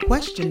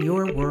Question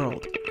Your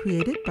World,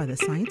 created by the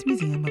Science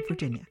Museum of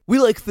Virginia. We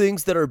like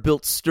things that are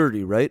built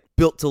sturdy, right?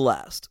 Built to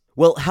last.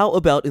 Well, how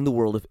about in the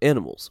world of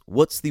animals?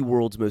 What's the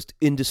world's most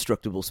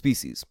indestructible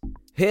species?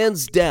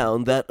 Hands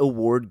down, that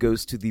award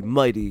goes to the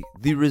mighty,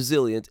 the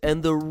resilient,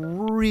 and the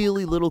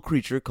really little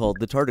creature called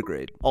the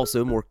tardigrade,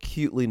 also more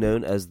cutely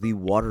known as the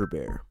water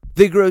bear.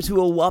 They grow to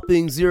a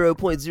whopping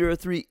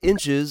 0.03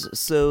 inches,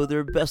 so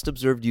they're best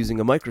observed using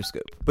a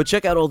microscope. But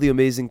check out all the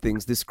amazing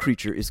things this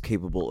creature is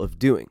capable of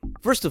doing.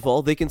 First of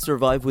all, they can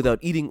survive without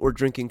eating or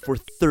drinking for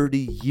 30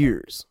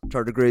 years.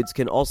 Tardigrades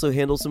can also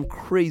handle some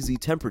crazy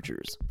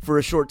temperatures. For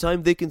a short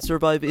time, they can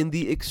survive in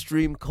the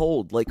extreme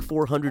cold, like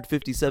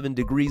 457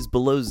 degrees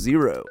below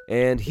zero.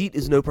 And heat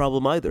is no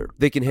problem either.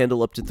 They can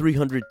handle up to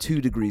 302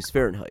 degrees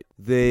Fahrenheit.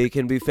 They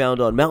can be found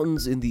on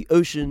mountains, in the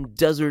ocean,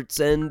 deserts,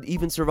 and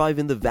even survive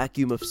in the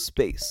vacuum of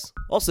space.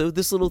 Also,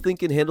 this little thing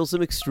can handle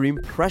some extreme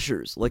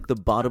pressures, like the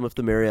bottom of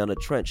the Mariana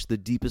Trench, the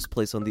deepest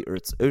place on the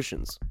Earth's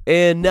oceans.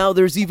 And now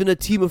there's even a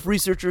team of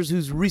researchers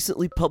whose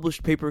recently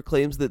published paper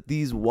claims that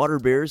these water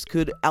bears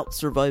could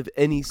outsurvive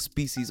any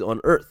species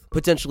on Earth,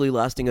 potentially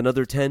lasting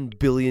another 10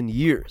 billion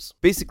years,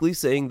 basically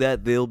saying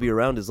that they'll be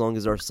around as long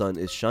as our sun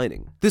is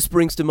shining. This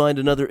brings to mind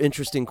another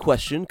interesting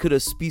question: could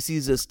a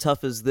species as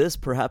tough as this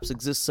perhaps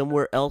exist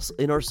somewhere else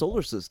in our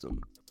solar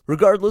system?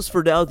 Regardless,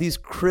 for now, these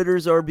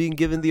critters are being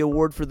given the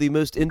award for the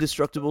most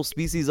indestructible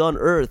species on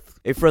Earth.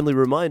 A friendly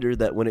reminder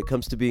that when it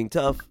comes to being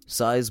tough,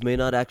 size may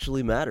not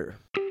actually matter.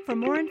 For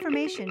more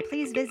information,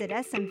 please visit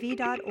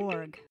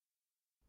smv.org.